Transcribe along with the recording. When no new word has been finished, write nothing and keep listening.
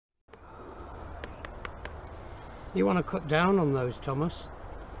You want to cut down on those, Thomas?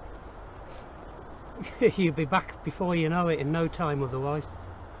 You'll be back before you know it, in no time otherwise.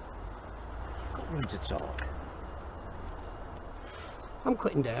 You've got room to talk. I'm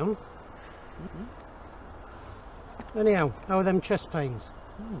cutting down. Anyhow, how are them chest pains?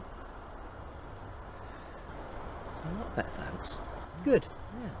 A lot better, thanks. Good.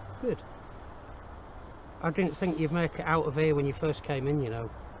 Yeah. Good. I didn't think you'd make it out of here when you first came in, you know.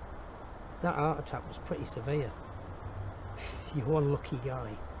 That heart attack was pretty severe. You're one lucky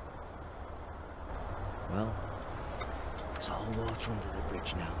guy. Well, there's all water under the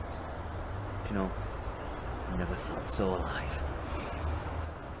bridge now. You know, I never felt so alive.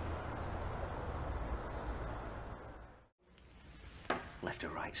 Left or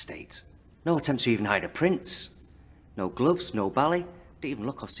right states. No attempt to even hide a prince. No gloves, no bally. Didn't even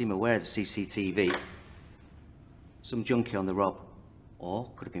look or seem aware of the CCTV. Some junkie on the rob.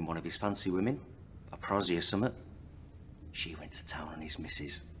 Or could have been one of his fancy women. A prosy or something. She went to town on his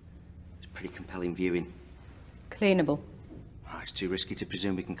missus. It's pretty compelling viewing. Cleanable. Oh, it's too risky to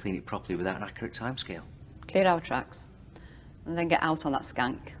presume we can clean it properly without an accurate timescale. Clear our tracks. And then get out on that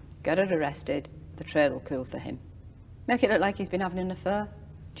skank. Get her arrested. The trail will cool for him. Make it look like he's been having an affair.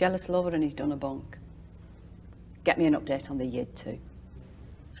 Jealous lover and he's done a bonk. Get me an update on the Yid too.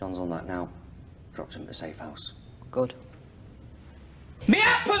 John's on that now. Dropped him at the safe house. Good. Me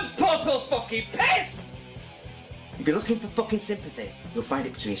happens, purple fucking piss! If you're looking for fucking sympathy, you'll find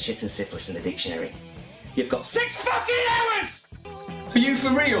it between shit and syphilis in the dictionary. You've got 6 fucking hours! Are you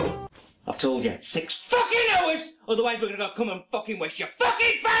for real? I've told you, 6 fucking hours! Otherwise we're gonna come and fucking waste your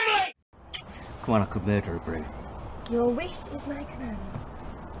fucking family! Come on, I could murder a brew. Your wish is my command.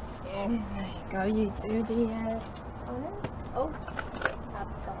 There you go, you do the honor. Oh,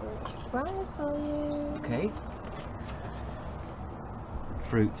 I've got it right for you. Okay.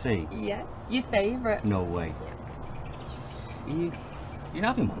 Fruit tea? Yeah, your favourite. No way. Yeah. You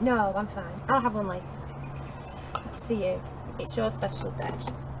having one? No, I'm fine. I'll have one later. It's for you. It's your special day.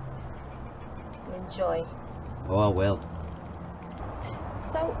 Enjoy. Oh, I will.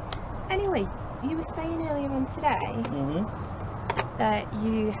 So, anyway, you were saying earlier on today that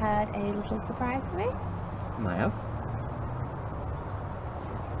you had a little surprise for me? Might have.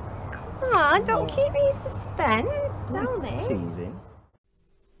 Come on, don't keep me in suspense. Tell me. Season.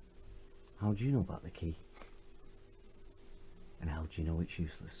 How do you know about the key? And how do you know it's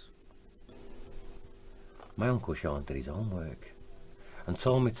useless? My Uncle Sean did his homework and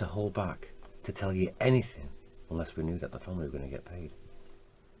told me to hold back, to tell you anything unless we knew that the family were going to get paid.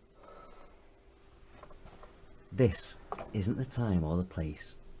 This isn't the time or the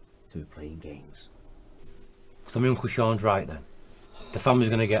place to be playing games. So my Uncle Sean's right then. The family's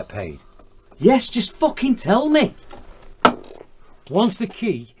going to get paid. Yes, just fucking tell me! Once the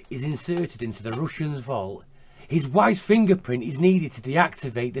key is inserted into the Russian's vault, his wife's fingerprint is needed to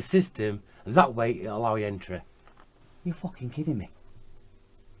deactivate the system, and that way it'll allow you entry. You're fucking kidding me.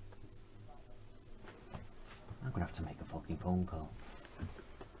 I'm gonna have to make a fucking phone call.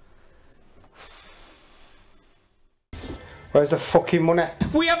 Where's the fucking money?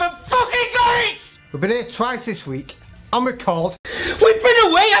 We haven't fucking got it! We've been here twice this week. On record. We've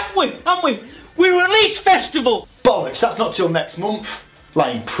been away, haven't we? Haven't we? We were at Leeds Festival! Bollocks, that's not till next month.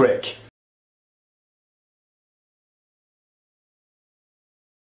 Lying prick.